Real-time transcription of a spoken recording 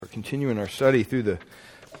Continuing our study through the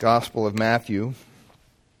Gospel of Matthew.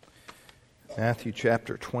 Matthew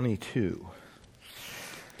chapter 22.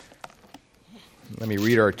 Let me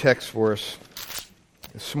read our text for us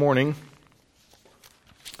this morning.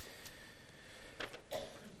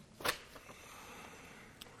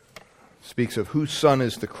 Speaks of whose son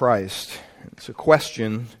is the Christ. It's a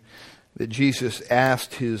question that Jesus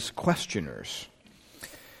asked his questioners.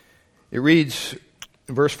 It reads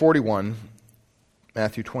in verse 41,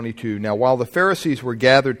 Matthew 22, "Now while the Pharisees were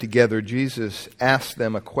gathered together, Jesus asked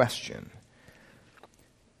them a question,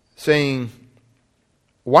 saying,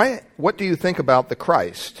 what do you think about the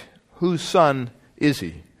Christ? Whose son is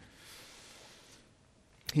he?"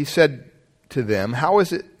 He said to them, "How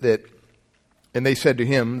is it that," and they said to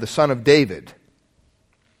him, "the son of David."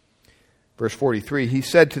 Verse 43, he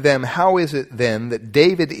said to them, "How is it then that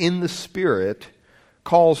David in the Spirit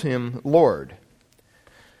calls him Lord,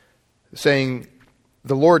 saying,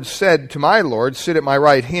 'The Lord said to my Lord, sit at my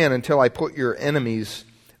right hand until I put your enemies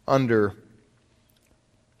under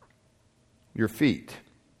your feet'?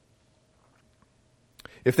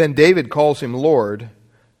 If then David calls him Lord,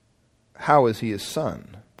 how is he his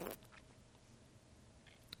son?"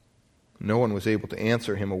 No one was able to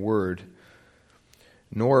answer him a word,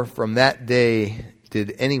 nor from that day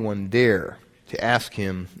did anyone dare to ask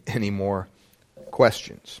him any more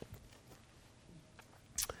questions.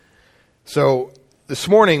 So this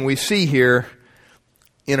morning we see here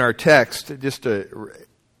in our text just a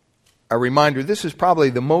reminder, this is probably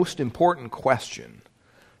the most important question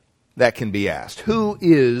that can be asked. Who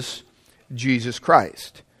is Jesus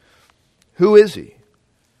Christ? Who is he?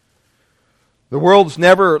 The world's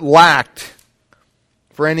never lacked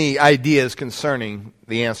for any ideas concerning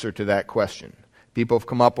the answer to that question. People have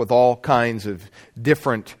come up with all kinds of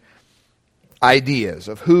different ideas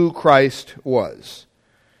of who Christ was.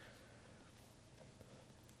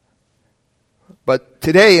 But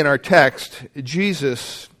today in our text,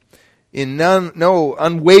 Jesus, in no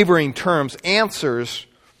unwavering terms, answers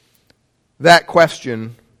that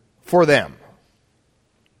question for them.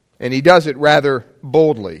 And he does it rather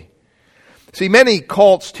boldly. See, many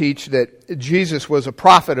cults teach that Jesus was a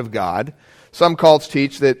prophet of God. Some cults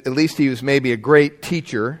teach that at least he was maybe a great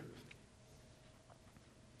teacher.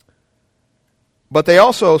 But they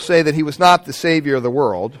also say that he was not the Savior of the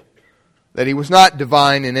world, that he was not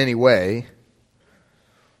divine in any way,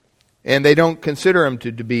 and they don't consider him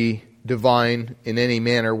to be divine in any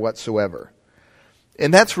manner whatsoever.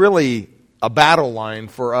 And that's really a battle line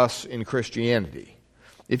for us in Christianity.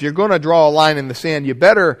 If you're going to draw a line in the sand, you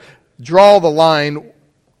better draw the line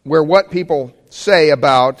where what people say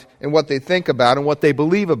about and what they think about and what they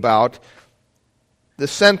believe about the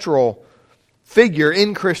central figure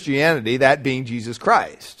in Christianity, that being Jesus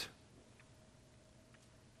Christ.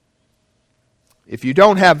 If you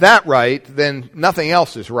don't have that right, then nothing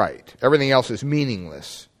else is right. Everything else is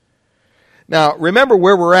meaningless. Now, remember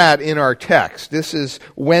where we're at in our text. This is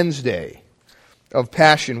Wednesday of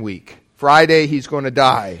Passion Week. Friday, he's going to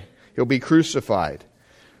die. He'll be crucified.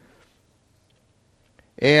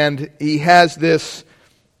 And he has this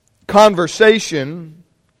conversation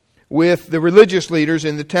with the religious leaders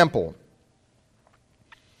in the temple.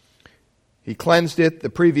 He cleansed it the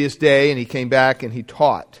previous day, and he came back and he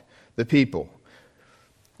taught the people.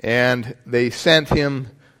 And they sent him,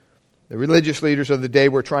 the religious leaders of the day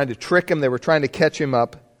were trying to trick him. They were trying to catch him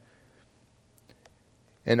up.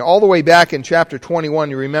 And all the way back in chapter 21,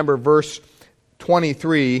 you remember verse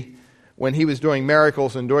 23, when he was doing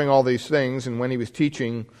miracles and doing all these things, and when he was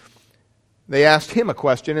teaching, they asked him a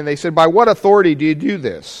question, and they said, "By what authority do you do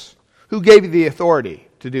this? Who gave you the authority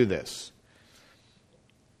to do this?"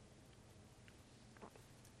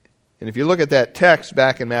 And if you look at that text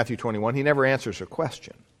back in Matthew 21, he never answers a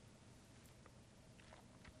question.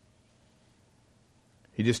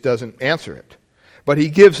 He just doesn't answer it. But he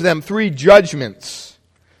gives them 3 judgments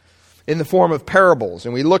in the form of parables,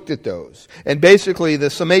 and we looked at those. And basically the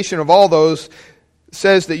summation of all those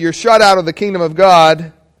says that you're shut out of the kingdom of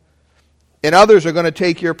God and others are going to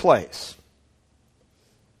take your place.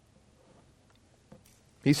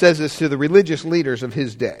 He says this to the religious leaders of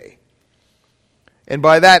his day. And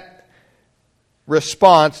by that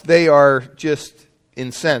response, they are just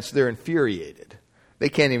incensed. They're infuriated. They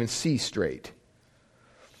can't even see straight.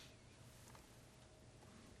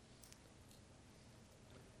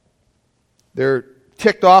 They're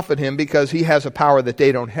ticked off at him because he has a power that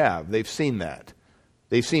they don't have. They've seen that.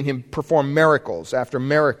 They've seen him perform miracles after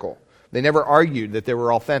miracle. They never argued that they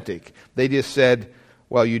were authentic. They just said,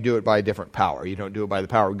 well, you do it by a different power. You don't do it by the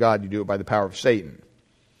power of God. You do it by the power of Satan.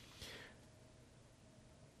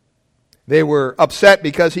 They were upset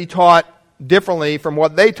because he taught differently from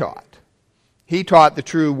what they taught. He taught the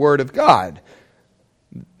true Word of God.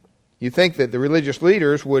 You think that the religious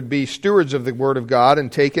leaders would be stewards of the Word of God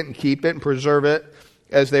and take it and keep it and preserve it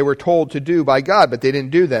as they were told to do by God, but they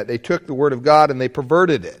didn't do that. They took the Word of God and they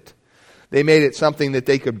perverted it. They made it something that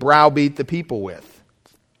they could browbeat the people with.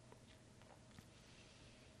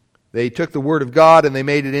 They took the Word of God and they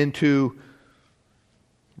made it into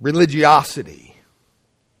religiosity.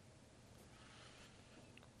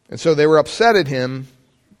 And so they were upset at him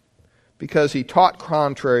because he taught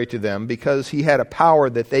contrary to them, because he had a power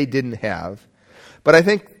that they didn't have. But I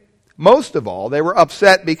think most of all, they were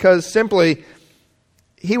upset because simply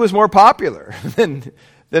he was more popular than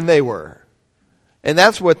they were. And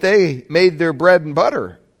that's what they made their bread and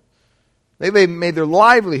butter. They made their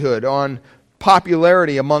livelihood on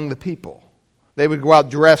popularity among the people. They would go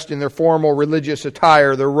out dressed in their formal religious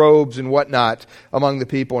attire, their robes and whatnot among the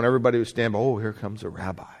people, and everybody would stand by, oh, here comes a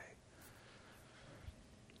rabbi.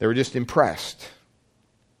 They were just impressed.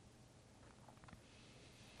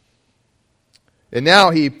 And now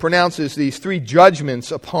he pronounces these 3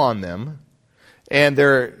 judgments upon them, and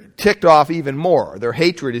they're ticked off even more. Their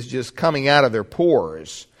hatred is just coming out of their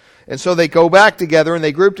pores. And so they go back together and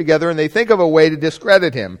they group together and they think of a way to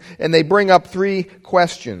discredit him. And they bring up 3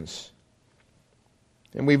 questions.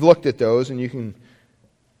 And we've looked at those, and you can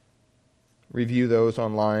review those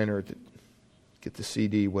online or get the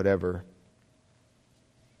CD, whatever.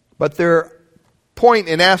 But their point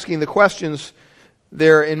in asking the questions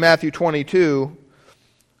there in Matthew 22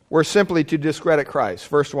 were simply to discredit Christ.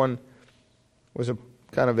 First one was a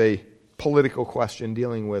kind of a political question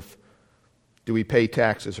dealing with, do we pay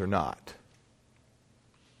taxes or not?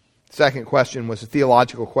 Second question was a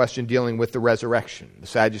theological question dealing with the resurrection. The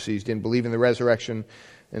Sadducees didn't believe in the resurrection,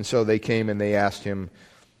 and so they came and they asked him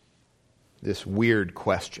this weird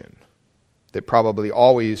question that probably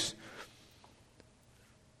always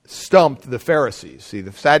stumped the Pharisees. See,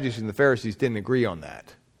 the Sadducees and the Pharisees didn't agree on that.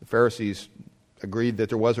 The Pharisees agreed that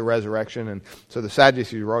there was a resurrection, and so the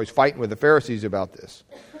Sadducees were always fighting with the Pharisees about this.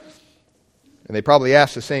 And they probably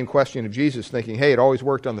asked the same question of Jesus, thinking, hey, it always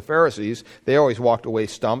worked on the Pharisees. They always walked away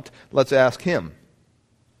stumped. Let's ask him.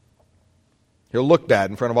 He'll look bad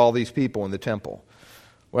in front of all these people in the temple.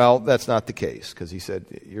 Well, that's not the case, because he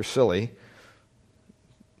said, you're silly.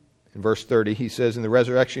 In verse 30, he says, in the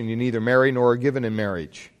resurrection you neither marry nor are given in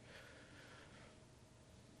marriage.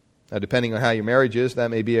 Now, depending on how your marriage is,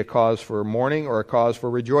 that may be a cause for mourning or a cause for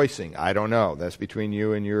rejoicing. I don't know. That's between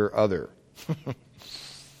you and your other.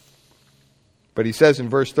 But he says in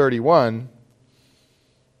verse 31,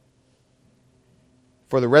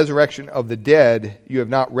 for the resurrection of the dead, you have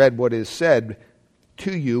not read what is said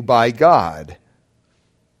to you by God.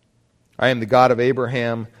 I am the God of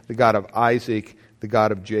Abraham, the God of Isaac, the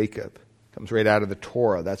God of Jacob. Comes right out of the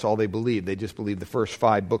Torah. That's all they believe. They just believe the first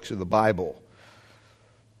 5 books of the Bible.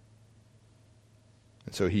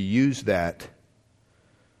 And so he used that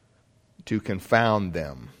to confound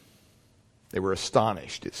them. They were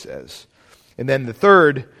astonished, it says. And then the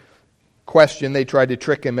third question they tried to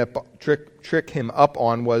trick him up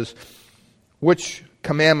on was, which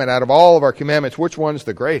commandment out of all of our commandments, which one's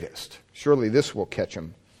the greatest? Surely this will catch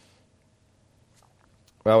him.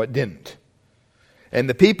 Well, it didn't. And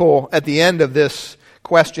the people at the end of this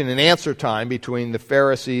question and answer time between the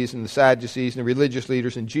Pharisees and the Sadducees and the religious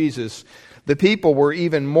leaders and Jesus, the people were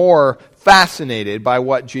even more fascinated by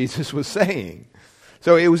what Jesus was saying.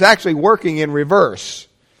 So it was actually working in reverse.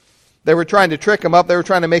 They were trying to trick him up. They were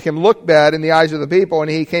trying to make him look bad in the eyes of the people, and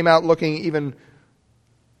he came out looking even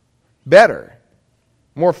better,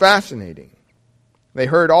 more fascinating. They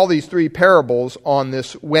heard all these 3 parables on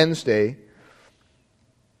this Wednesday.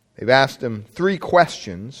 They've asked him 3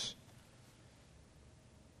 questions.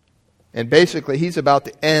 And basically, he's about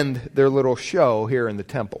to end their little show here in the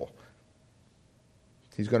temple.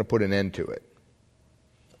 He's going to put an end to it.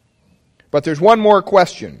 But there's one more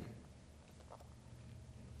question.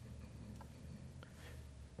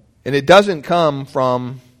 And it doesn't come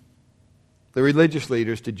from the religious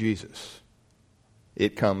leaders to Jesus.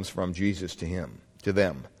 It comes from Jesus to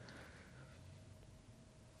them.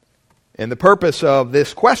 And the purpose of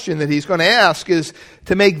this question that he's going to ask is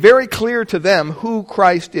to make very clear to them who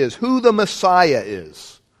Christ is, who the Messiah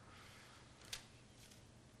is.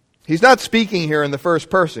 He's not speaking here in the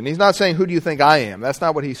first person. He's not saying, who do you think I am? That's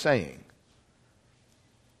not what he's saying.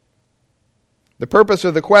 The purpose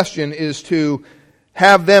of the question is to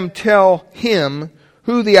have them tell him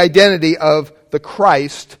who the identity of the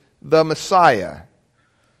Christ, the Messiah.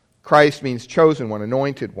 Christ means chosen one,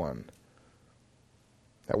 anointed one.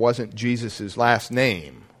 That wasn't Jesus' last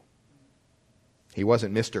name. He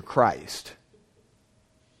wasn't Mr. Christ.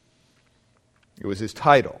 It was his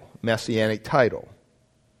title, messianic title.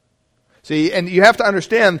 See, and you have to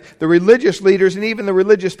understand, the religious leaders and even the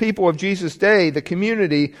religious people of Jesus' day, the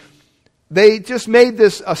community, they just made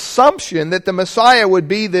this assumption that the Messiah would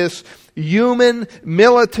be this human,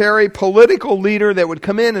 military, political leader that would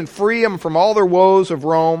come in and free them from all their woes of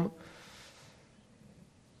Rome.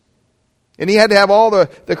 And he had to have all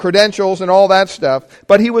the credentials and all that stuff.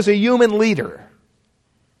 But he was a human leader.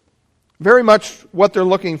 Very much what they're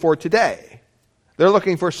looking for today. They're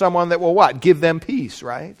looking for someone that will what? Give them peace,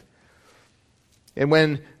 right? And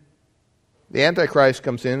when the Antichrist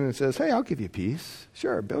comes in and says, hey, I'll give you peace.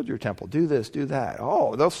 Sure, build your temple. Do this, do that.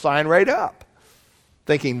 Oh, they'll sign right up,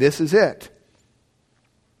 thinking this is it.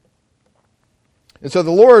 And so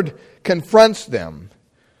the Lord confronts them.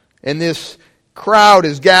 And this crowd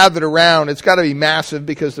is gathered around. It's got to be massive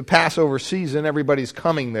because the Passover season, everybody's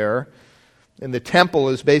coming there. And the temple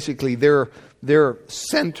is basically their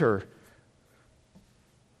center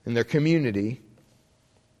in their community.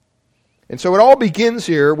 And so it all begins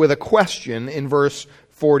here with a question in verse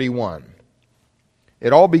 41.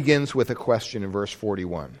 It all begins with a question in verse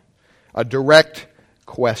 41. A direct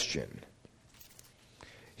question.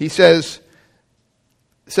 He says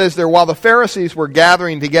there, while the Pharisees were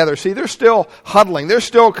gathering together, see, they're still huddling. They're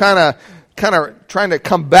still kind of trying to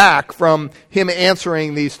come back from him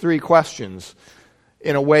answering these three questions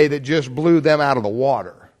in a way that just blew them out of the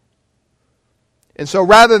water. And so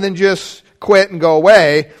rather than just quit and go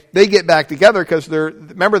away, they get back together because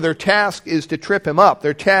remember, their task is to trip him up.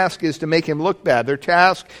 Their task is to make him look bad. Their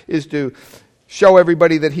task is to show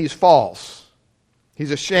everybody that he's false.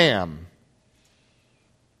 He's a sham.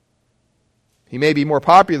 He may be more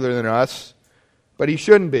popular than us, but he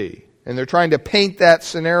shouldn't be. And they're trying to paint that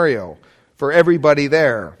scenario for everybody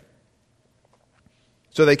there.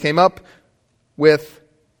 So they came up with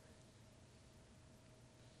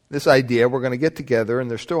this idea, we're going to get together,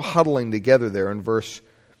 and they're still huddling together there in verse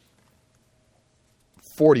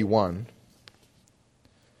 41.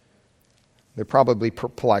 They're probably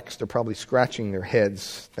perplexed. They're probably scratching their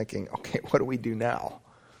heads, thinking, okay, what do we do now?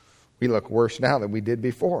 We look worse now than we did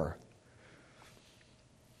before.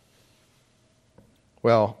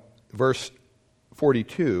 Well, verse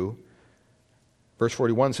 42, verse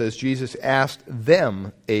 41 says, Jesus asked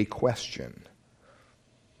them a question.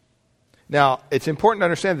 Now, it's important to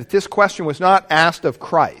understand that this question was not asked of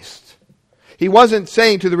Christ. He wasn't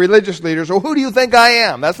saying to the religious leaders, well, who do you think I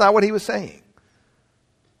am? That's not what he was saying.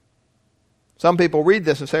 Some people read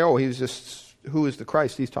this and say, oh, who is the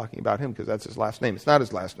Christ? He's talking about him because that's his last name. It's not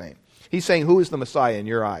his last name. He's saying, who is the Messiah in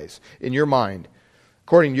your eyes, in your mind,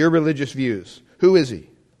 according to your religious views? Who is he?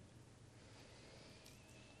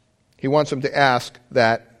 He wants them to ask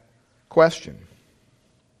that question.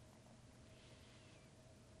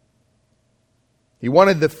 He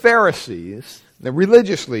wanted the Pharisees, the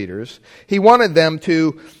religious leaders, he wanted them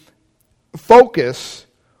to focus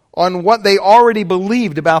on what they already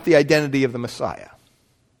believed about the identity of the Messiah.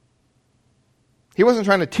 He wasn't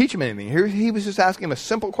trying to teach them anything. He was just asking them a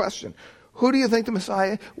simple question. Who do you think the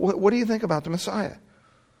Messiah, what do you think about the Messiah?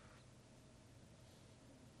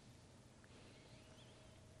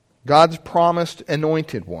 God's promised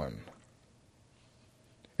anointed one.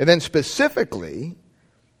 And then specifically,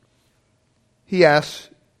 he asks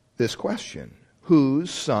this question: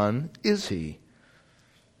 whose son is he?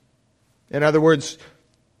 In other words,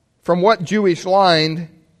 from what Jewish line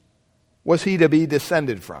was he to be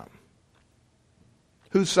descended from?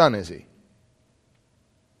 Whose son is he?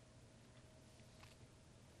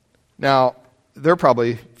 Now, they're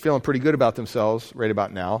probably feeling pretty good about themselves right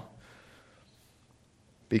about now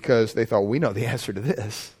because they thought, we know the answer to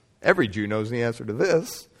this. Every Jew knows the answer to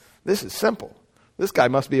this. This is simple. This guy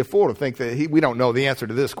must be a fool to think that we don't know the answer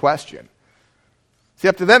to this question. See,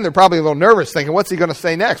 up to them, they're probably a little nervous, thinking, what's he going to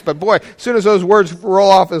say next? But boy, as soon as those words roll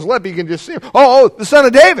off his lip, you can just see, oh, the son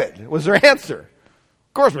of David was their answer.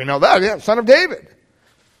 Of course we know that, yeah, son of David.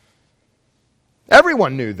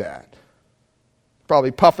 Everyone knew that.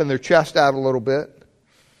 Probably puffing their chest out a little bit,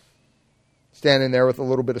 standing there with a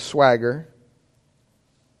little bit of swagger.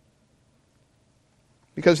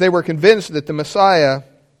 Because they were convinced that the Messiah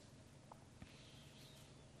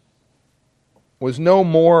was no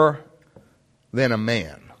more than a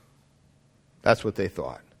man. That's what they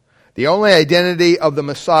thought. The only identity of the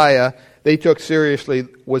Messiah they took seriously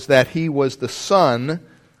was that he was the son,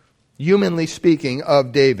 humanly speaking,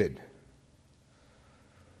 of David.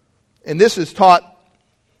 And this is taught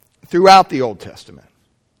throughout the Old Testament.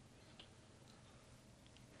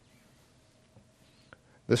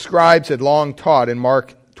 The scribes had long taught in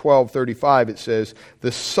Mark 12:35, it says,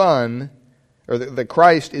 the Son, or the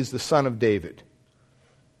Christ is the son of David.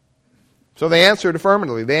 So they answered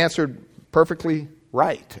affirmatively. They answered perfectly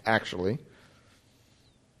right, actually.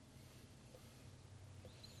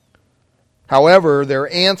 However,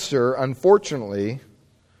 their answer, unfortunately,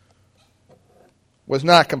 was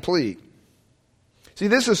not complete. See,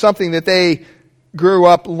 this is something that they grew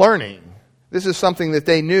up learning. This is something that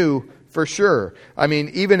they knew for sure. I mean,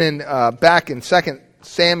 even in back in 2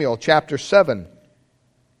 Samuel chapter 7.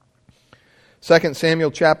 2 Samuel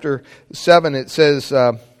chapter 7, it says,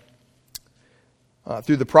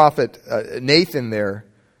 through the prophet Nathan there,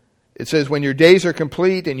 it says, when your days are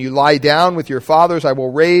complete and you lie down with your fathers, I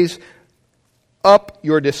will raise up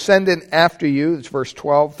your descendant after you, it's verse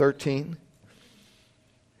 12, 13,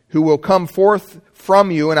 who will come forth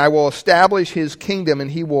from you, and I will establish his kingdom, and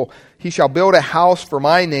he shall build a house for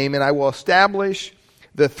my name, and I will establish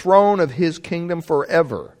the throne of his kingdom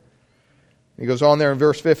forever. He goes on there in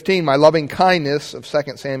verse 15, my loving kindness of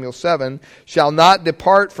 2 Samuel 7 shall not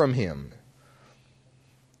depart from him,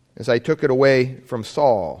 as I took it away from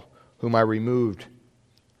Saul, whom I removed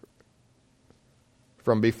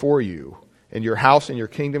from before you. And your house and your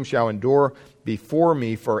kingdom shall endure before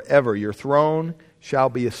me forever. Your throne shall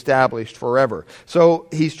be established forever. So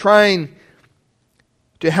he's trying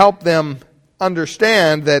to help them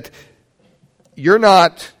understand that you're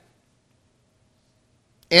not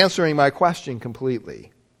answering my question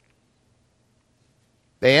completely.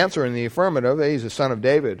 They answer in the affirmative. He's the son of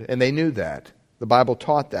David, and they knew that. The Bible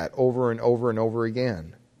taught that over and over and over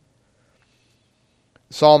again.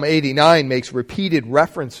 Psalm 89 makes repeated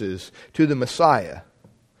references to the Messiah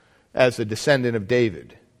as the descendant of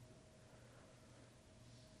David.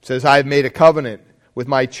 It says, I have made a covenant with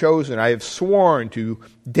my chosen. I have sworn to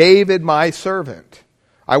David my servant.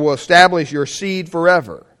 I will establish your seed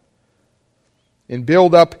forever and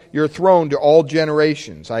build up your throne to all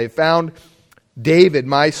generations. I have found David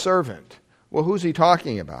my servant. Well, who's he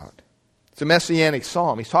talking about? It's a messianic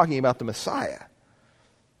psalm. He's talking about the Messiah.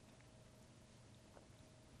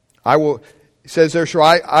 It says there,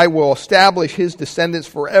 I will establish his descendants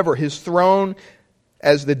forever, his throne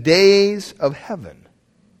as the days of heaven.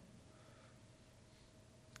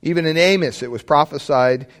 Even in Amos, it was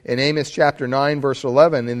prophesied in Amos chapter 9, verse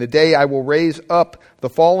 11, in the day I will raise up the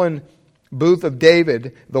fallen booth of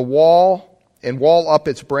David, the wall, and wall up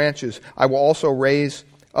its branches. I will also raise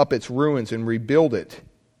up its ruins and rebuild it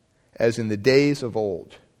as in the days of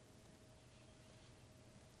old.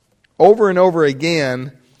 Over and over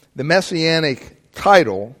again, the messianic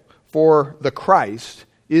title for the Christ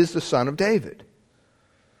is the Son of David.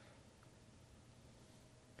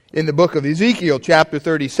 In the book of Ezekiel, chapter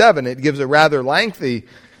 37, it gives a rather lengthy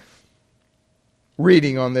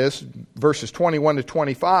reading on this, verses 21 to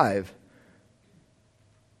 25.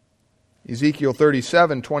 Ezekiel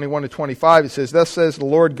 37, 21 to 25, it says, Thus says the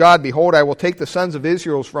Lord God, Behold, I will take the sons of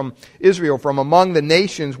Israel from among the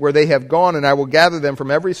nations where they have gone, and I will gather them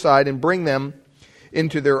from every side and bring them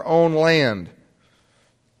into their own land.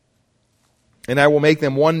 And I will make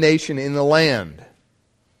them one nation in the land,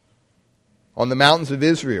 on the mountains of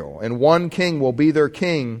Israel, and one king will be their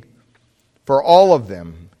king for all of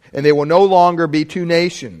them. And they will no longer be two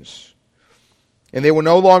nations, and they will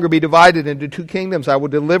no longer be divided into two kingdoms. I will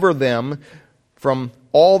deliver them from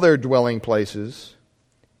all their dwelling places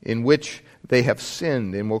in which they have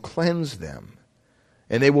sinned, and will cleanse them.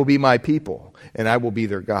 And they will be my people, and I will be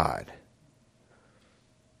their God.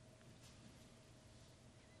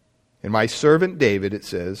 And my servant David, it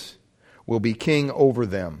says, will be king over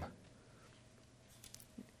them.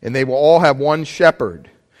 And they will all have one shepherd.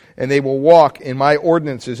 And they will walk in my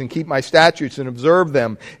ordinances and keep my statutes and observe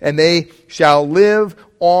them. And they shall live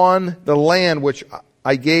on the land which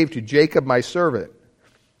I gave to Jacob my servant,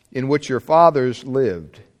 in which your fathers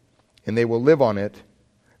lived. And they will live on it,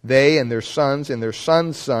 they and their sons and their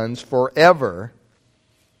sons' sons forever.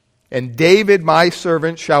 And David my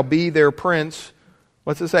servant shall be their prince.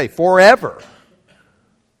 What's it say? Forever.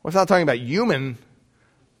 Well, it's not talking about human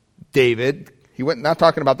David. Not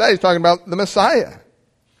talking about that. He's talking about the Messiah.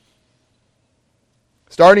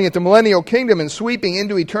 Starting at the millennial kingdom and sweeping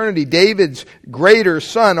into eternity, David's greater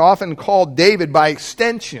son, often called David by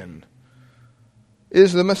extension,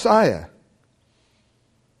 is the Messiah.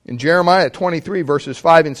 In Jeremiah 23, verses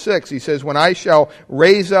 5 and 6, he says, When I shall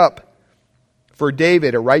raise up for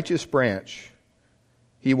David a righteous branch,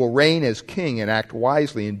 he will reign as king and act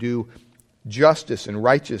wisely and do justice and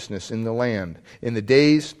righteousness in the land. In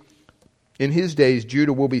his days,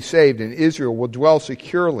 Judah will be saved and Israel will dwell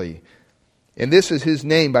securely. And this is his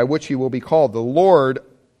name by which he will be called, the Lord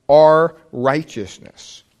our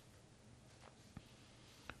righteousness.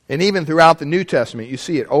 And even throughout the New Testament, you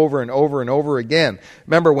see it over and over and over again.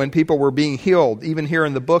 Remember when people were being healed, even here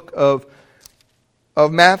in the book of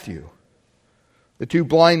of Matthew. The two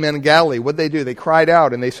blind men in Galilee, what did they do? They cried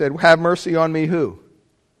out and they said, have mercy on me who?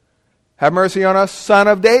 Have mercy on us, Son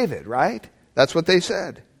of David, right? That's what they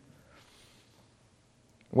said.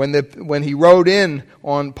 When he rode in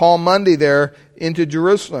on Palm Monday there into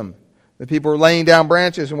Jerusalem, the people were laying down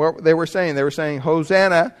branches, and what they were saying? They were saying,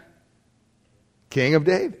 Hosanna, King of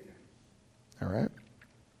David. All right?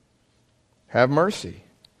 Have mercy.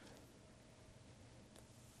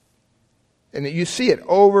 And you see it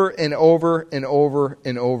over and over and over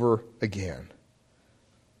and over again.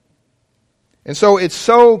 And so it's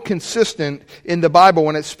so consistent in the Bible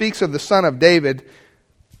when it speaks of the Son of David,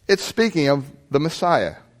 it's speaking of the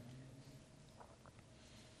Messiah.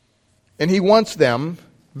 And he wants them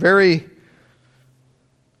very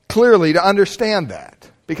clearly to understand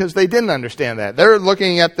that, because they didn't understand that. They're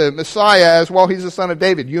looking at the Messiah as, well, he's the Son of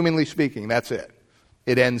David, humanly speaking. That's it.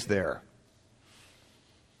 It ends there.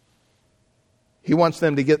 He wants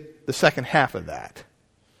them to get the second half of that.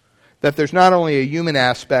 That there's not only a human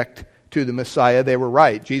aspect to the Messiah. They were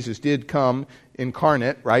right. Jesus did come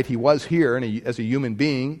incarnate, right? He was here as a human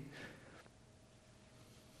being.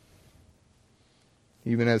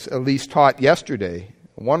 Even as Elise taught yesterday,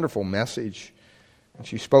 a wonderful message. And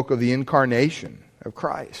she spoke of the incarnation of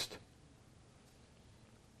Christ.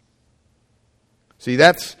 See,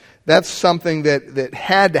 that's something that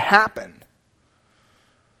had to happen.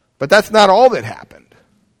 But that's not all that happened.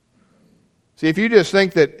 See, if you just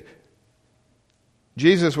think that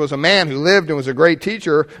Jesus was a man who lived and was a great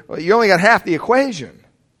teacher, well, you only got half the equation.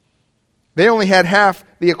 They only had half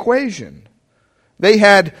the equation. They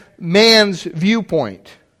had man's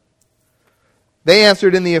viewpoint. They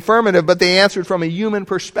answered in the affirmative, but they answered from a human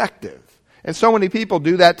perspective. And so many people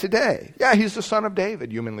do that today. Yeah, he's the Son of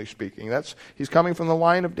David, humanly speaking. He's coming from the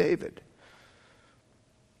line of David.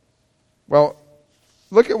 Well,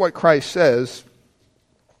 look at what Christ says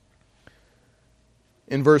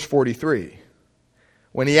in verse 43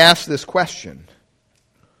 when he asks this question,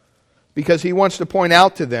 because he wants to point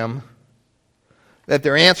out to them that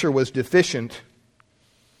their answer was deficient,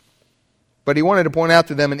 but he wanted to point out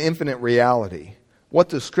to them an infinite reality. What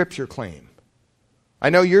does Scripture claim? I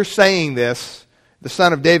know you're saying this, the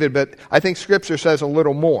Son of David, but I think Scripture says a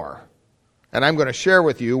little more. And I'm going to share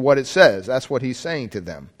with you what it says. That's what he's saying to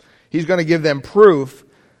them. He's going to give them proof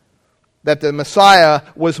that the Messiah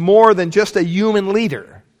was more than just a human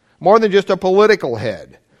leader, more than just a political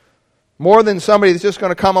head, more than somebody that's just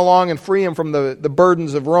going to come along and free him from the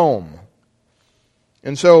burdens of Rome.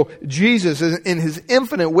 And so Jesus, in his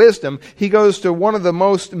infinite wisdom, he goes to one of the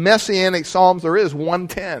most messianic psalms there is,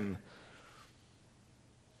 110.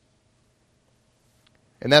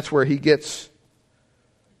 And that's where he gets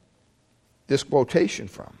this quotation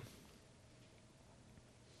from.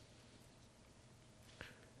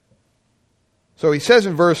 So he says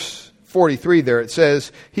in verse 43 there, it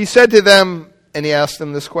says, he said to them, and he asked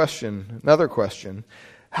them this question, another question,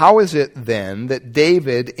 how is it then that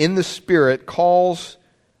David in the Spirit calls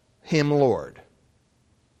him Lord?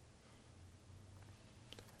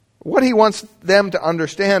 What he wants them to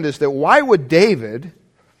understand is that why would David,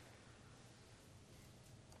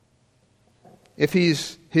 if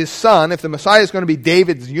he's his son, if the Messiah is going to be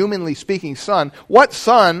David's humanly speaking son, what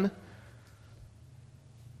father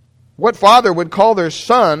would call their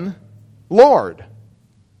son Lord?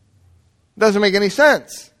 Doesn't make any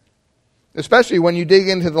sense. Especially when you dig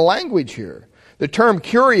into the language here. The term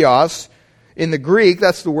kurios in the Greek,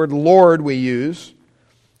 that's the word Lord we use.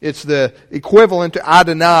 It's the equivalent to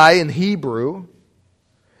Adonai in Hebrew.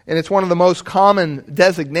 And it's one of the most common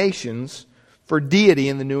designations for deity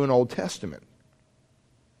in the New and Old Testament.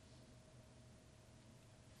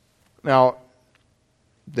 Now,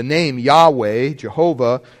 the name Yahweh,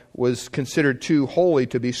 Jehovah, was considered too holy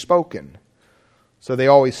to be spoken. So they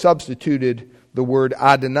always substituted the word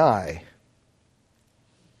Adonai.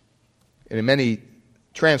 And in many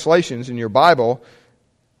translations in your Bible,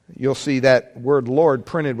 you'll see that word Lord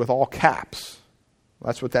printed with all caps.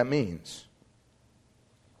 That's what that means.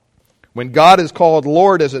 When God is called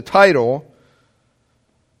Lord as a title,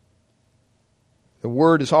 the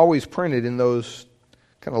word is always printed in those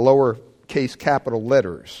kind of lowercase capital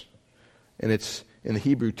letters. And it's in the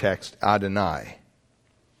Hebrew text, Adonai.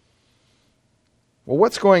 Well,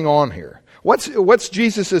 what's going on here? What's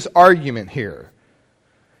Jesus' argument here?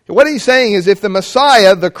 What he's saying is if the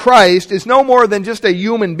Messiah, the Christ, is no more than just a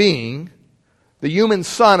human being, the human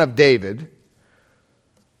son of David,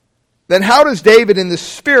 then how does David in the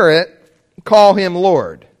Spirit call him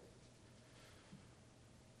Lord?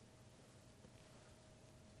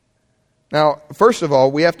 Now, first of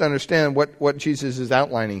all, we have to understand what Jesus is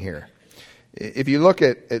outlining here. If you look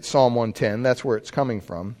at Psalm 110, that's where it's coming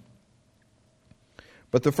from.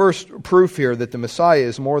 But the first proof here that the Messiah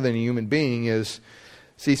is more than a human being is,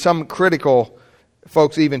 see, some critical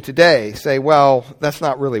folks even today say, well, that's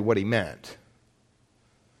not really what he meant.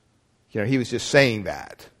 He was just saying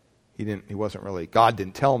that. He wasn't really, God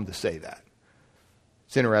didn't tell him to say that.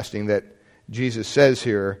 It's interesting that Jesus says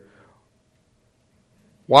here,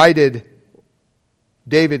 why did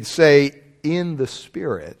David say in the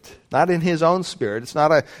Spirit, not in his own spirit?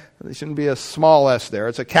 There shouldn't be a small s there.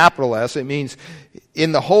 It's a capital S. It means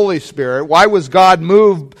in the Holy Spirit. Why was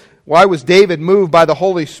David moved by the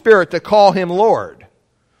Holy Spirit to call him Lord?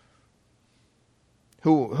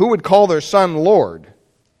 Who would call their son Lord?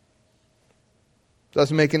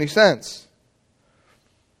 Doesn't make any sense.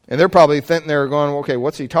 And they're probably thinking they're going, okay,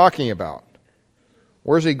 what's he talking about?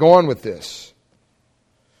 Where's he going with this?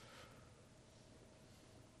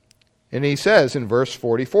 And he says in verse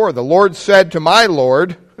 44, the Lord said to my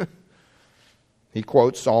Lord, he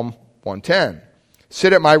quotes Psalm 110,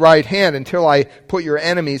 sit at my right hand until I put your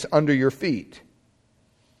enemies under your feet.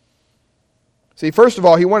 See, first of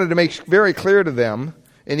all, he wanted to make very clear to them,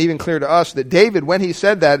 and even clear to us, that David, when he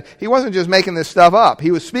said that, he wasn't just making this stuff up.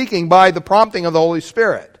 He was speaking by the prompting of the Holy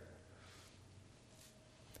Spirit.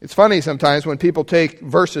 It's funny sometimes when people take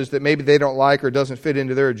verses that maybe they don't like or doesn't fit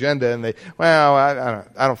into their agenda, and I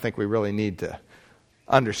don't think we really need to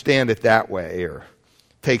understand it that way or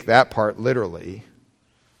take that part literally.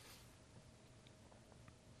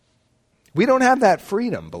 We don't have that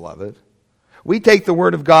freedom, beloved. We take the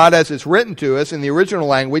Word of God as it's written to us in the original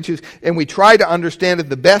language, and we try to understand it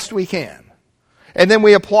the best we can. And then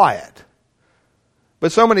we apply it.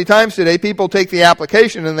 But so many times today, people take the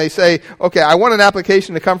application and they say, okay, I want an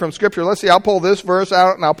application to come from Scripture. Let's see, I'll pull this verse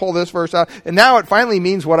out and I'll pull this verse out. And now it finally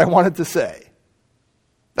means what I wanted to say.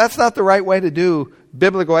 That's not the right way to do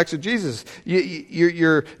biblical exegesis.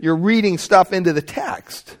 You're reading stuff into the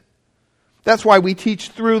text. That's why we teach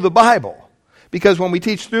through the Bible. Because when we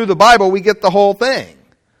teach through the Bible, we get the whole thing.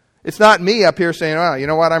 It's not me up here saying, oh, you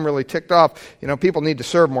know what, I'm really ticked off. People need to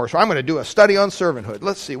serve more, so I'm going to do a study on servanthood.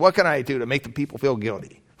 Let's see, what can I do to make the people feel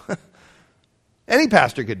guilty? Any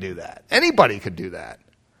pastor could do that. Anybody could do that.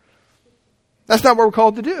 That's not what we're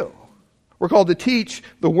called to do. We're called to teach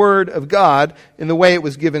the Word of God in the way it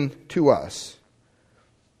was given to us.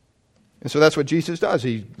 And so that's what Jesus does.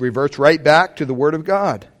 He reverts right back to the Word of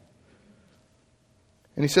God.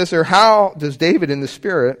 And he says there, how does David in the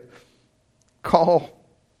Spirit call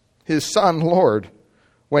his son Lord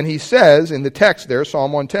when he says in the text there,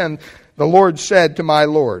 Psalm 110, the Lord said to my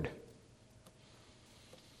Lord?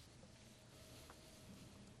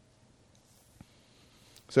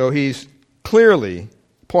 So he's clearly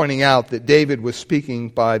pointing out that David was speaking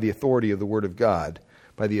by the authority of the Word of God,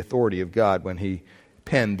 by the authority of God when he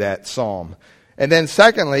penned that psalm. And then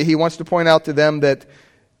secondly, he wants to point out to them that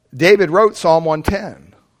David wrote Psalm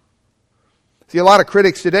 110. See, a lot of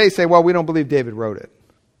critics today say, well, we don't believe David wrote it.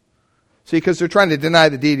 See, because they're trying to deny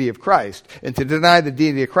the deity of Christ. And to deny the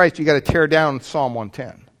deity of Christ, you've got to tear down Psalm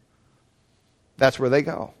 110. That's where they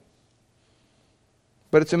go.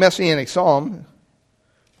 But it's a messianic psalm,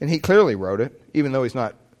 and he clearly wrote it, even though he's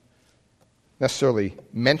not necessarily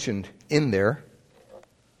mentioned in there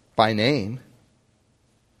by name.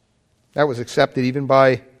 That was accepted even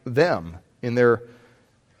by them in their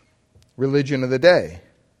religion of the day.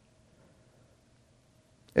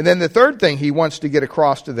 And then the third thing he wants to get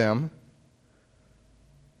across to them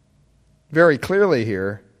very clearly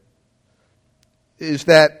here is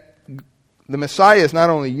that the Messiah is not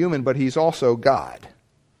only human, but he's also God.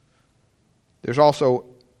 There's also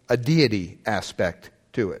a deity aspect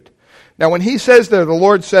to it. Now, when he says there, the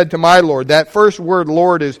Lord said to my Lord, that first word,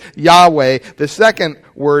 Lord, is Yahweh. The second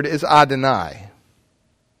word is Adonai.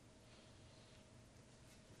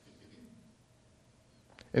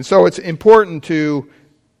 And so it's important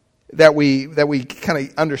that we kind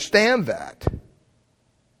of understand that.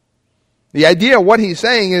 The idea of what he's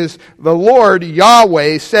saying is the Lord,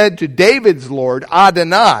 Yahweh, said to David's Lord,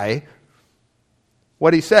 Adonai,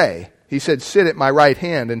 what'd he say? He said, sit at my right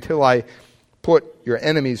hand until I put your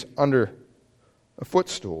enemies under a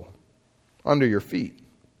footstool, under your feet.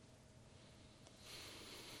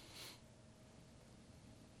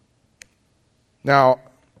 Now,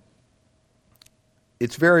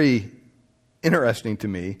 it's very interesting to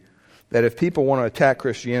me that if people want to attack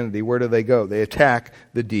Christianity, where do they go? They attack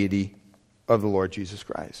the deity of the Lord Jesus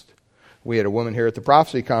Christ. We had a woman here at the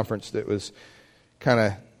Prophecy Conference that was kind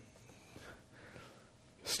of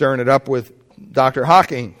stirring it up with Dr.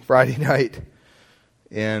 Hawking Friday night.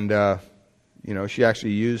 And, she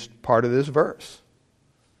actually used part of this verse.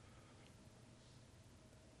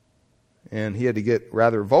 and he had to get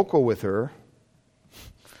rather vocal with her.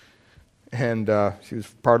 And she was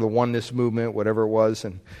part of the oneness movement, whatever it was,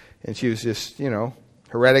 and she was just,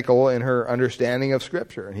 heretical in her understanding of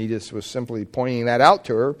Scripture. And he just was simply pointing that out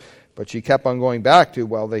to her, but she kept on going back to,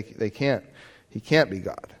 well, he can't be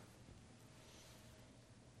God.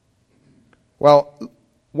 Well,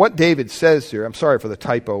 what David says here, I'm sorry for the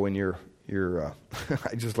typo in your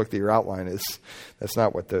I just looked at your outline. That's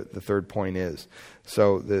not what the third point is.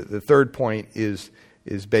 So the third point is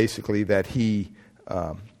basically that he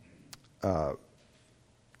not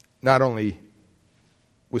only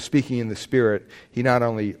was speaking in the Spirit, he not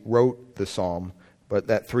only wrote the psalm, but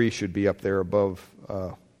that 3 should be up there above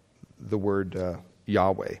the word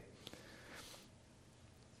Yahweh.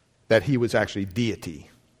 That he was actually deity.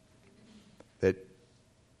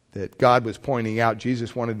 That God was pointing out,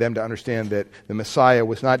 Jesus wanted them to understand that the Messiah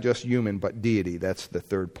was not just human, but deity. That's the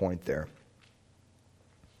third point there.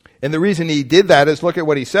 And the reason he did that is, look at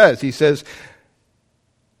what he says. He says,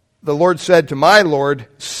 the Lord said to my Lord,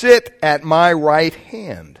 sit at my right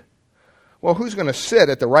hand. Well, who's going to sit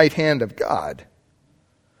at the right hand of God?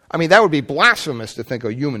 I mean, that would be blasphemous to think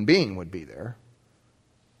a human being would be there.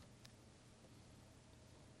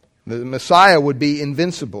 The Messiah would be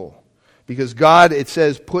invincible. Because God, it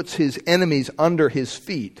says, puts his enemies under his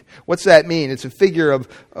feet. What's that mean? It's a figure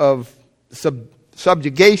of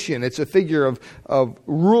subjugation. It's a figure of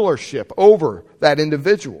rulership over that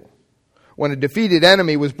individual. When a defeated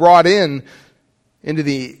enemy was brought into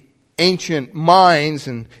the ancient mines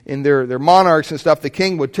and in their monarchs and stuff, the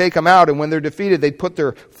king would take them out, and when they're defeated, they'd put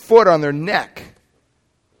their foot on their neck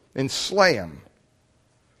and slay them,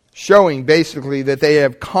 showing basically that they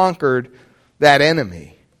have conquered that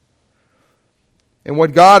enemy. And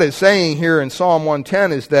what God is saying here in Psalm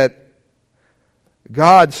 110 is that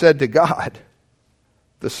God said to God,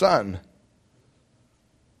 the Son,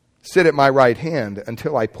 sit at my right hand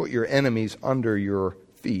until I put your enemies under your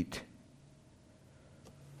feet.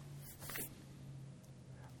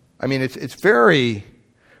 I mean, it's very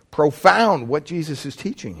profound what Jesus is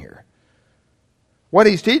teaching here. What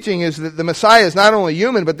he's teaching is that the Messiah is not only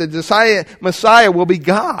human, but the Messiah will be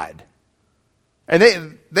God.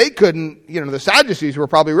 And they couldn't, the Sadducees were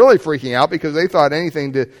probably really freaking out because they thought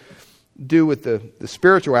anything to do with the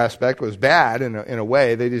spiritual aspect was bad in a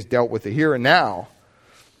way. They just dealt with the here and now.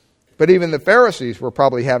 But even the Pharisees were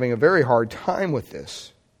probably having a very hard time with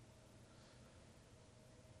this.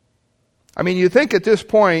 I mean, you think at this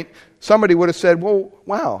point somebody would have said, well,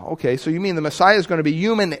 wow, okay, so you mean the Messiah is going to be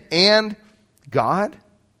human and God?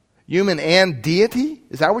 Human and deity?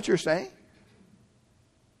 Is that what you're saying?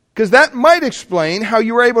 Because that might explain how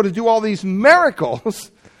you were able to do all these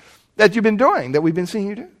miracles that you've been doing, that we've been seeing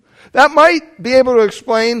you do. That might be able to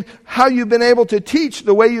explain how you've been able to teach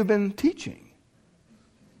the way you've been teaching.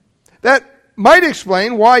 That might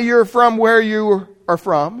explain why you're from where you are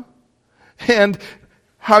from and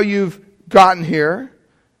how you've gotten here.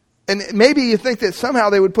 And maybe you think that somehow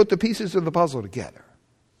they would put the pieces of the puzzle together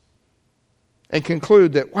and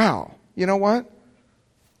conclude that, wow, you know what?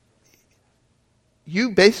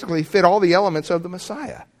 You basically fit all the elements of the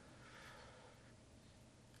Messiah.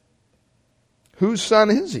 Whose son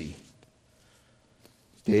is he?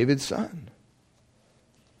 David's son.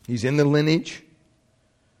 He's in the lineage.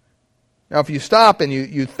 Now, if you stop and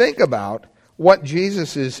you think about what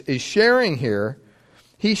Jesus is sharing here,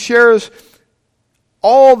 he shares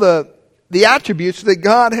all the attributes that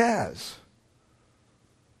God has.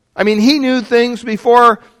 I mean, he knew things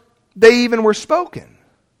before they even were spoken.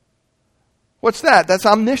 What's that? That's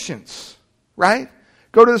omniscience, right?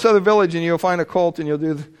 Go to this other village and you'll find a colt and you'll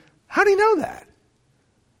do... How do you know that?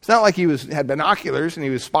 It's not like he had binoculars and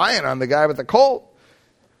he was spying on the guy with the colt.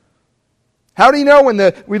 How do you know when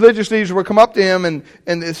the religious leaders would come up to him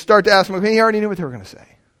and start to ask him, he already knew what they were going to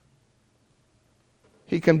say.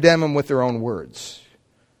 He condemned them with their own words.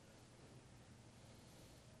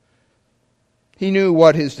 He knew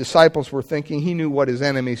what his disciples were thinking. He knew what his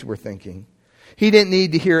enemies were thinking. He didn't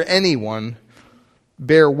need to hear anyone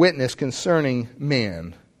bear witness concerning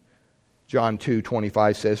man. John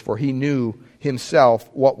 2:25 says, for he knew himself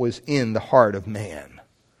what was in the heart of man.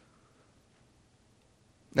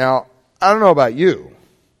 Now, I don't know about you,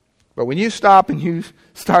 but when you stop and you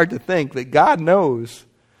start to think that God knows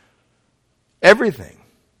everything,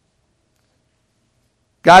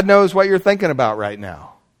 God knows what you're thinking about right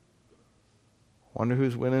now. Wonder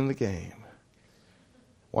who's winning the game.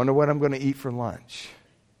 Wonder what I'm going to eat for lunch.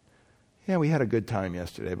 Yeah, we had a good time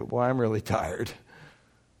yesterday, but boy, I'm really tired.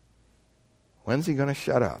 When's he going to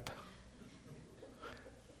shut up?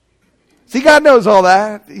 See, God knows all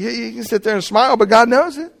that. You can sit there and smile, but God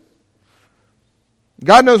knows it.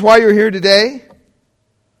 God knows why you're here today.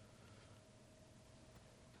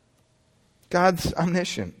 God's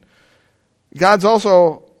omniscient. God's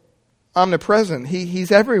also omnipresent.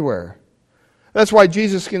 He's everywhere. That's why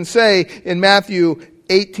Jesus can say in Matthew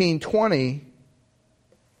 18:20,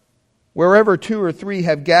 wherever 2 or 3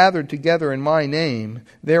 have gathered together in my name,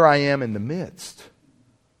 there I am in the midst.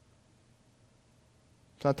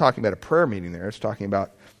 It's not talking about a prayer meeting there. It's talking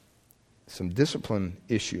about some discipline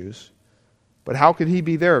issues. But how could he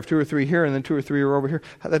be there if 2 or 3 here and then 2 or 3 are over here?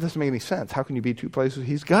 That doesn't make any sense. How can you be 2 places?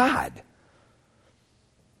 He's God.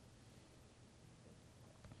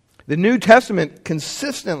 The New Testament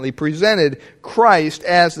consistently presented Christ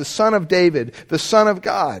as the Son of David, the Son of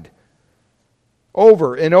God.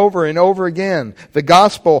 Over and over and over again. The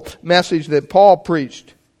gospel message that Paul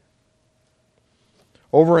preached.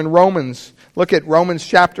 Over in Romans, look at Romans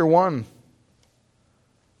chapter 1.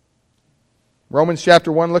 Romans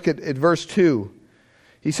chapter 1, look at verse 2.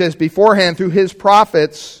 He says, beforehand through his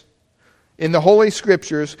prophets in the Holy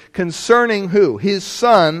Scriptures concerning who? His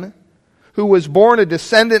Son, who was born a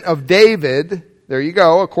descendant of David, there you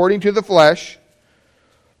go, according to the flesh,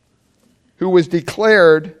 who was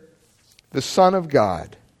declared the Son of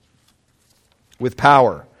God with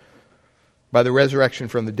power by the resurrection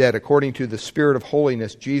from the dead, according to the Spirit of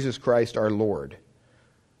holiness, Jesus Christ our Lord.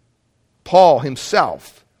 Paul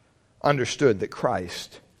himself understood that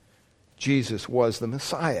Christ, Jesus, was the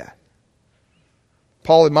Messiah.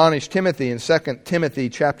 Paul admonished Timothy in 2 Timothy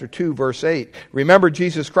chapter 2, verse 8. Remember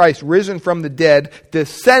Jesus Christ, risen from the dead,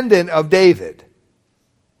 descendant of David.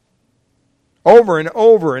 Over and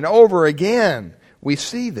over and over again, we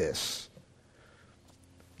see this.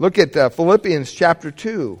 Look at Philippians chapter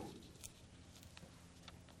 2.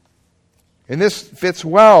 And this fits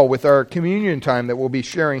well with our communion time that we'll be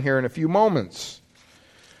sharing here in a few moments.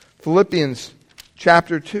 Philippians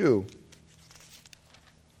chapter 2.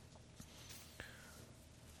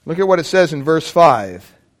 Look at what it says in verse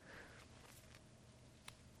 5.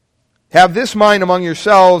 Have this mind among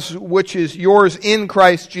yourselves, which is yours in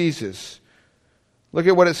Christ Jesus. Look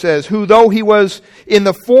at what it says. Who, though he was in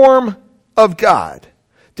the form of God,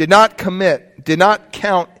 did not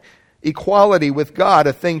count equality with God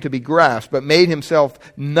a thing to be grasped, but made himself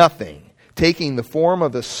nothing, taking the form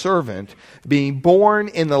of a servant, being born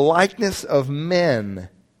in the likeness of men.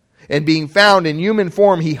 And being found in human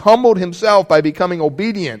form, he humbled himself by becoming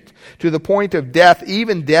obedient to the point of death,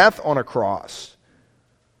 even death on a cross.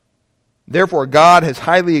 Therefore God has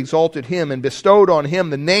highly exalted him and bestowed on him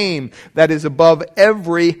the name that is above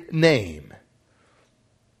every name,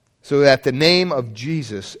 so that the name of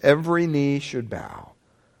Jesus every knee should bow,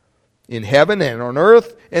 in heaven and on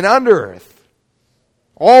earth and under earth,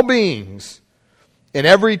 all beings, and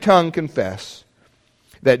every tongue confess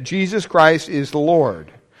that Jesus Christ is the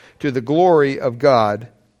Lord, to the glory of God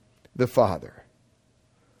the Father.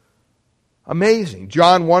 Amazing.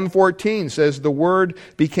 John 1:14 says, the Word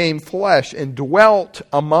became flesh and dwelt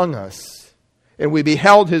among us. And we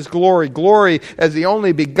beheld His glory, glory as the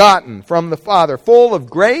only begotten from the Father, full of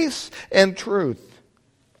grace and truth.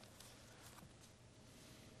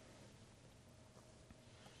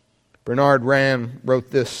 Bernard Ramm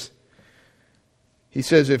wrote this. He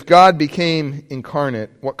says, if God became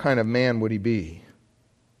incarnate, what kind of man would He be?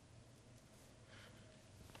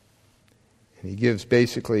 And he gives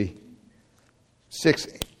basically 6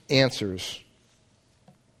 answers.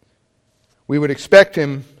 We would expect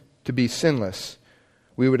Him to be sinless.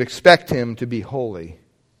 We would expect Him to be holy.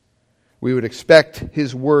 We would expect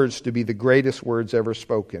His words to be the greatest words ever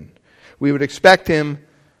spoken. We would expect Him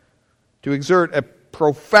to exert a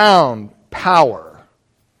profound power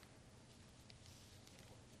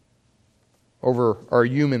over our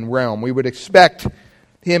human realm. We would expect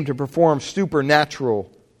Him to perform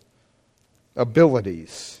supernatural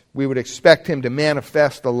abilities. We would expect Him to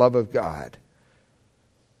manifest the love of God.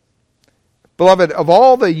 Beloved, of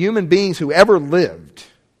all the human beings who ever lived,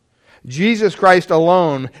 Jesus Christ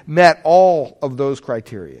alone met all of those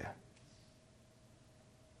criteria.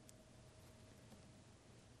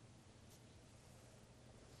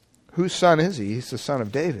 Whose son is He? He's the Son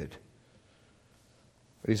of David.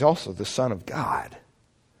 But He's also the Son of God.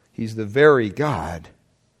 He's the very God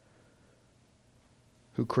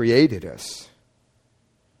who created us.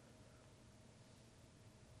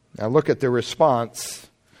 Now look at the response,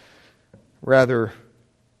 rather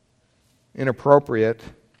inappropriate.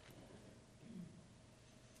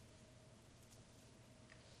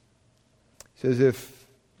 It says, if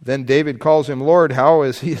then David calls Him Lord, how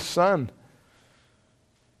is He a son?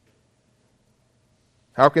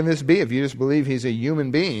 How can this be if you just believe He's a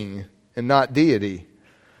human being and not deity?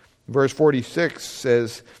 Verse 46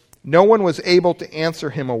 says, no one was able to answer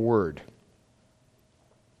him a word.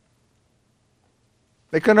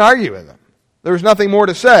 They couldn't argue with him. There was nothing more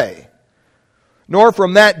to say. Nor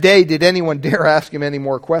from that day did anyone dare ask him any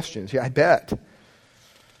more questions. Yeah, I bet.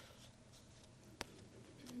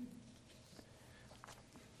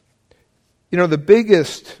 You know, the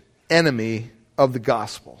biggest enemy of the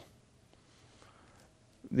gospel,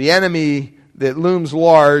 the enemy that looms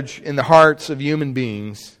large in the hearts of human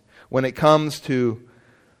beings when it comes to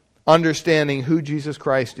understanding who Jesus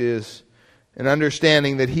Christ is and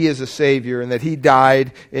understanding that He is a Savior and that He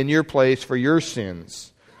died in your place for your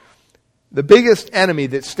sins. The biggest enemy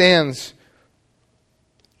that stands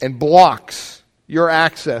and blocks your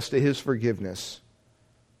access to His forgiveness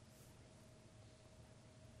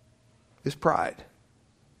is pride.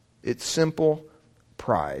 It's simple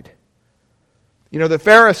pride. You know, the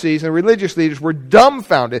Pharisees and religious leaders were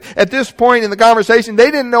dumbfounded. At this point in the conversation,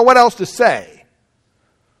 they didn't know what else to say.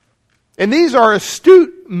 And these are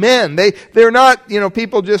astute men. They're not,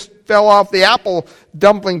 people just fell off the apple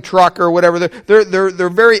dumpling truck or whatever. They're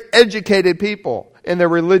very educated people in their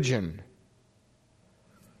religion.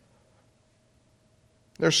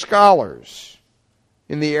 They're scholars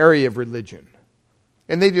in the area of religion.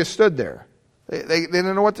 And they just stood there. They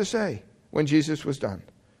didn't know what to say when Jesus was done.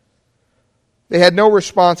 They had no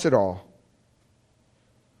response at all.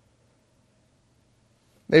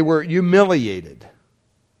 They were humiliated.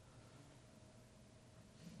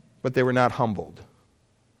 But they were not humbled.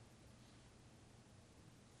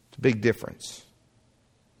 It's a big difference.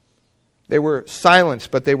 They were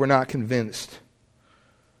silenced, but they were not convinced.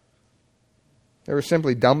 They were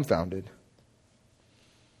simply dumbfounded.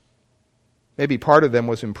 Maybe part of them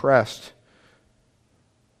was impressed,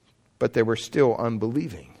 but they were still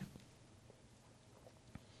unbelieving.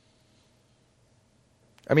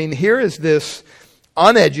 I mean, here is this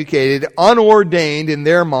uneducated, unordained in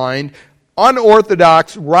their mind,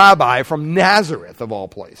 unorthodox rabbi from Nazareth, of all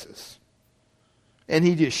places. And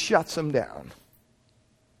he just shuts them down.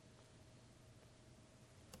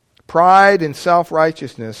 Pride and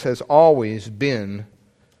self-righteousness has always been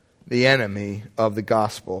the enemy of the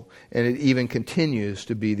gospel, and it even continues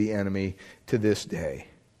to be the enemy to this day.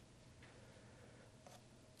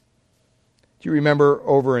 Do you remember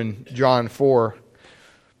over in John 4,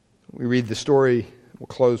 we read the story, we'll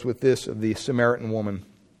close with this, of the Samaritan woman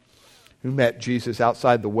who met Jesus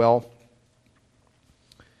outside the well.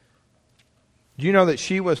 Do you know that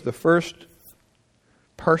she was the first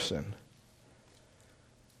person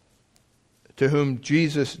to whom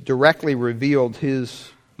Jesus directly revealed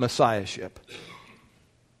His Messiahship?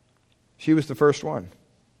 She was the first one.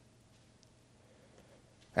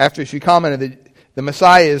 After she commented that the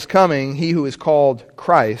Messiah is coming, He who is called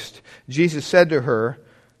Christ, Jesus said to her,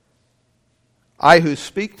 I who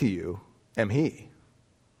speak to you am He.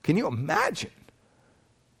 Can you imagine?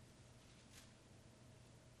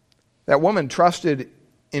 That woman trusted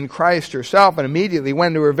in Christ herself and immediately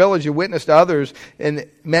went to her village and witnessed to others, and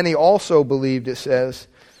many also believed, it says.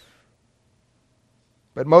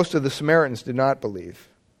 But most of the Samaritans did not believe.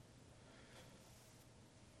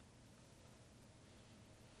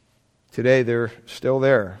 Today they're still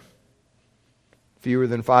there. Fewer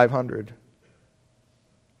than 500.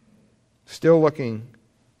 Still looking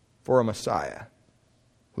for a Messiah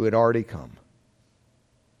who had already come.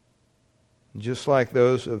 Just like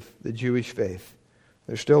those of the Jewish faith,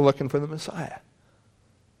 they're still looking for the Messiah.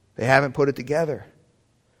 They haven't put it together.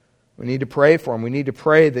 We need to pray for them. We need to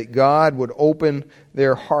pray that God would open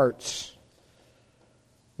their hearts,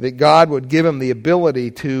 that God would give them the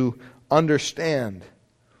ability to understand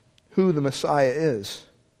who the Messiah is.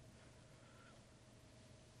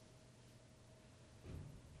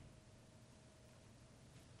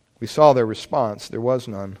 We saw their response. There was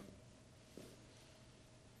none.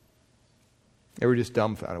 They were just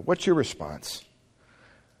dumbfounded. What's your response?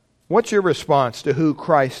 What's your response to who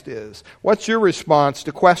Christ is? What's your response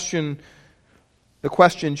to the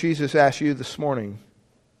question Jesus asked you this morning?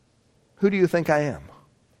 Who do you think I am?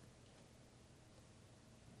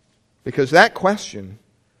 Because that question,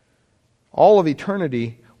 all of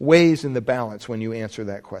eternity weighs in the balance when you answer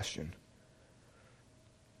that question.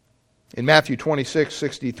 In Matthew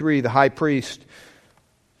 26:63, the high priest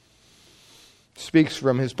speaks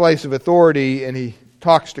from his place of authority, and he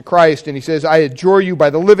talks to Christ, and he says, I adjure you by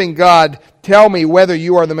the living God, tell me whether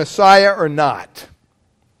you are the Messiah or not.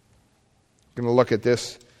 I'm going to look at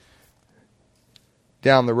this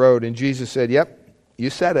down the road. And Jesus said, yep, you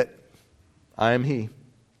said it. I am He.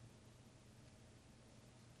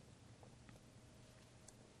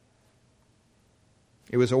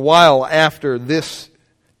 It was a while after this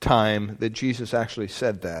time that Jesus actually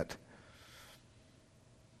said that.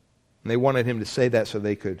 And they wanted him to say that so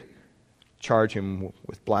they could charge him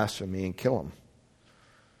with blasphemy and kill him.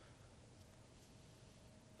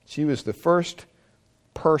 She was the first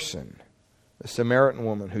person, the Samaritan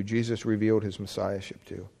woman, who Jesus revealed his messiahship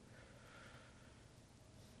to.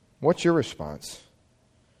 What's your response?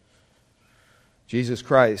 Jesus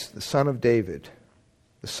Christ, the Son of David,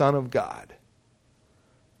 the Son of God,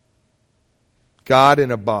 God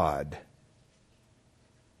in a bod,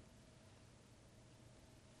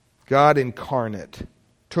 God incarnate,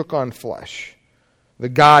 took on flesh, the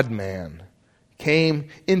God-man, came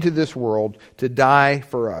into this world to die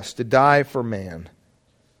for us, to die for man.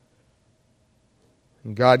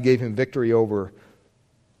 And God gave him victory over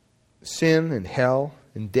sin and hell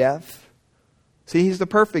and death. See, he's the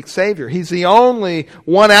perfect Savior. He's the only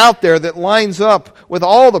one out there that lines up with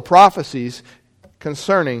all the prophecies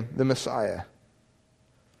concerning the Messiah.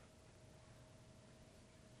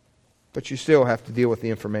 But you still have to deal with the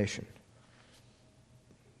information.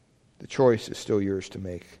 The choice is still yours to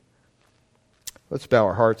make. Let's bow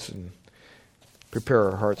our hearts and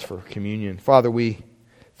prepare our hearts for communion. Father, we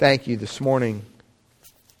thank you this morning.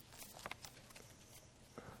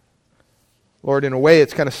 Lord, in a way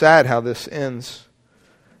it's kind of sad how this ends.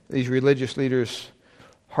 These religious leaders'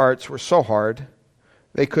 hearts were so hard.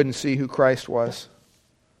 They couldn't see who Christ was.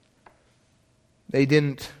 They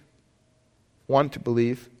didn't want to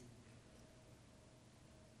believe.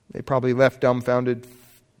 They probably left dumbfounded.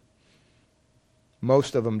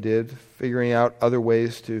 Most of them did, figuring out other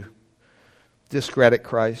ways to discredit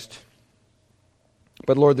Christ.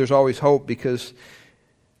 But Lord, there's always hope, because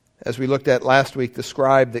as we looked at last week, the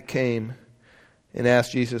scribe that came and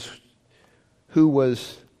asked Jesus,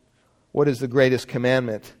 what is the greatest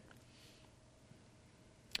commandment?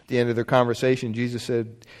 At the end of their conversation, Jesus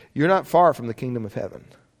said, you're not far from the kingdom of heaven.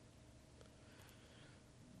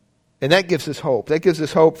 And that gives us hope. That gives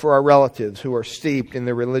us hope for our relatives who are steeped in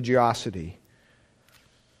their religiosity,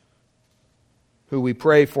 who we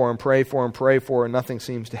pray for and pray for and pray for, and nothing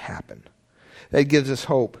seems to happen. That gives us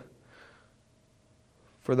hope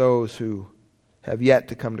for those who have yet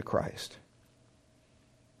to come to Christ.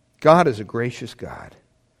 God is a gracious God.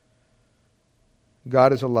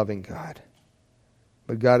 God is a loving God.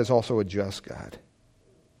 But God is also a just God.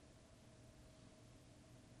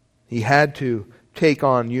 He had to take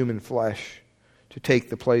on human flesh to take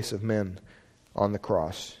the place of men on the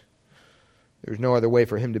cross. There's no other way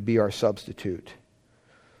for him to be our substitute.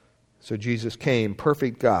 So Jesus came,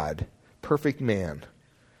 perfect God, perfect man,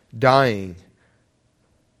 dying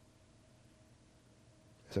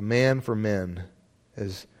as a man for men,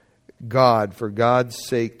 as God for God's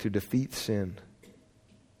sake, to defeat sin.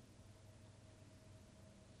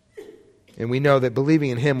 And we know that believing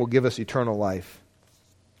in him will give us eternal life.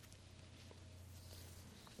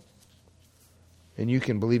 And you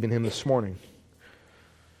can believe in him this morning.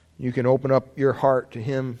 You can open up your heart to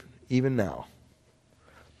him even now.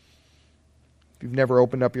 If you've never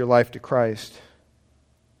opened up your life to Christ,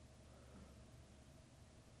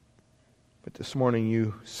 but this morning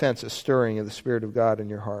you sense a stirring of the Spirit of God in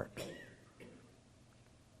your heart,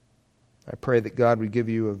 I pray that God would give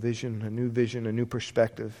you a vision, a new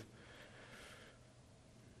perspective,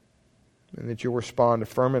 and that you'll respond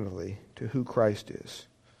affirmatively to who Christ is.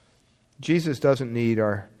 Jesus doesn't need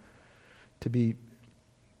to be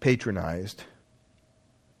patronized.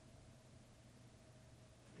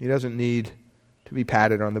 He doesn't need to be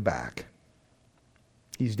patted on the back.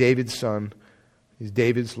 He's David's son. He's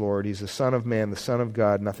David's Lord. He's the Son of Man, the Son of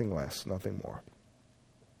God, nothing less, nothing more.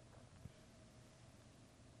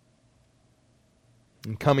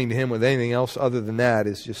 And coming to him with anything else other than that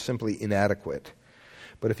is just simply inadequate.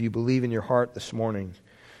 But if you believe in your heart this morning,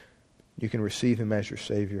 you can receive him as your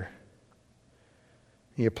Savior.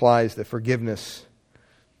 He applies the forgiveness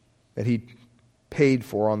that he paid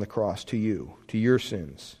for on the cross to you, to your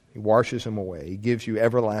sins. He washes them away. He gives you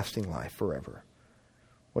everlasting life forever.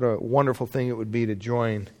 What a wonderful thing it would be to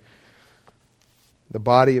join the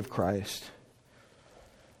body of Christ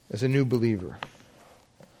as a new believer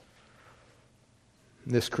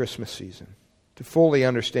this Christmas season, to fully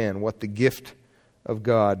understand what the gift of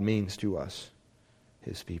God means to us,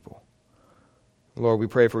 his people. Lord, we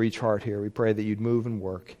pray for each heart here. We pray that you'd move and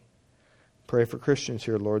work. Pray for Christians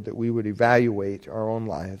here, Lord, that we would evaluate our own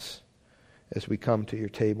lives as we come to your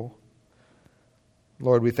table.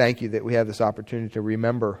 Lord, we thank you that we have this opportunity to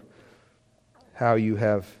remember how you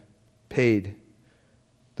have paid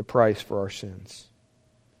the price for our sins.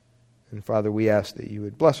 And Father, we ask that you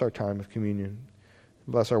would bless our time of communion,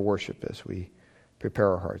 bless our worship as we prepare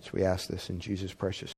our hearts. We ask this in Jesus' precious name.